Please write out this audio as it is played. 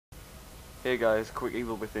Hey guys, quick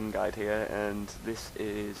Evil Within guide here, and this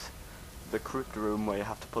is the crypt room where you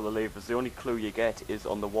have to pull the levers. The only clue you get is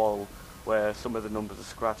on the wall, where some of the numbers are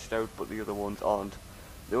scratched out but the other ones aren't.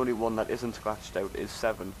 The only one that isn't scratched out is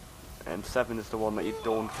 7, and 7 is the one that you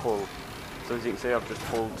don't pull. So as you can see, I've just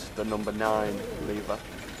pulled the number 9 lever,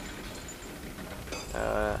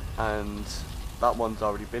 and that one's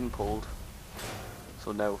already been pulled.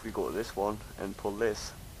 So now if we go to this one and pull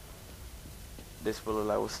this, this will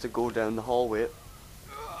allow us to go down the hallway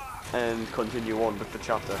and continue on with the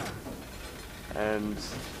chapter. And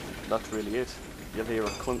that's really it. You'll hear a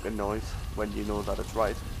clunking noise when you know that it's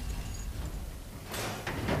right.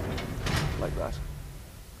 Like that.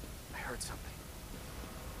 I heard something.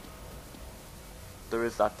 There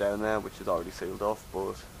is that down there which is already sealed off,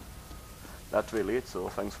 but that's really it. So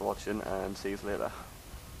thanks for watching and see you later.